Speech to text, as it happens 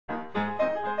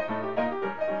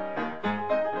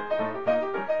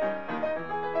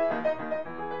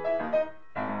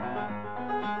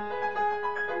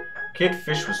Kid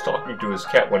Fish was talking to his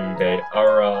cat one day,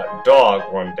 or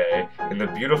dog one day, in the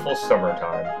beautiful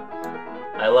summertime.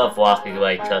 I love walking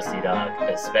my trusty dog,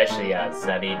 especially on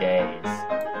sunny days.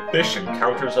 Fish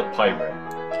encounters a pirate.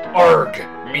 Arg!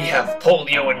 Me have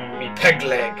polio in me peg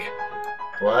leg.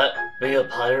 What? Be a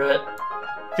pirate?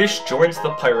 Fish joins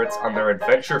the pirates on their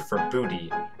adventure for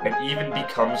booty, and even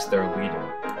becomes their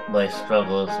leader. My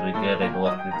struggle is beginning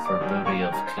looking for booty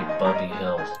of King Bunny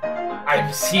Hill.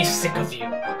 I'm seasick of you.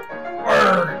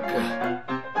 Arg!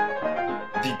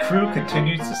 The crew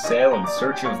continues to sail in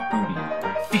search of booty.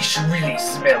 Fish really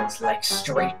smells like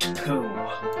straight poo.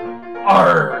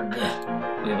 Arg!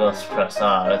 We must press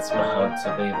on, it's bound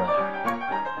to be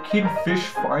there. Kid Fish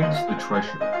finds the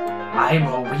treasure. I'm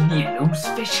a weenie loose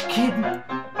fish kid.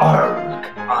 Arg!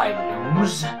 I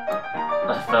lose.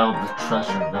 I found the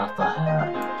treasure, not the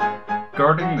hat.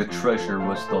 Guarding the treasure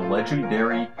was the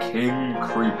legendary King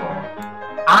Creeper.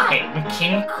 I'm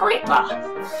King Creeper.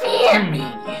 Fear me.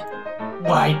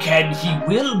 Why can he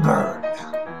will burn?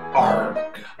 Arg.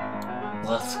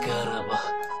 Let's get him.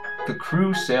 The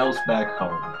crew sails back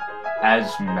home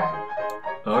as men.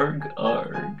 Arg,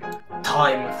 arg.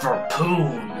 Time for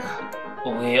poon.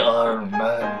 We are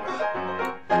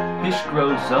men. Fish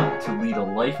grows up to lead a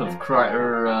life of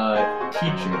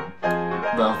teaching.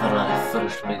 Now that I've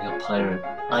finished being a pirate,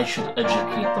 I should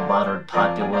educate the modern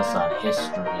populace on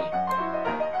history.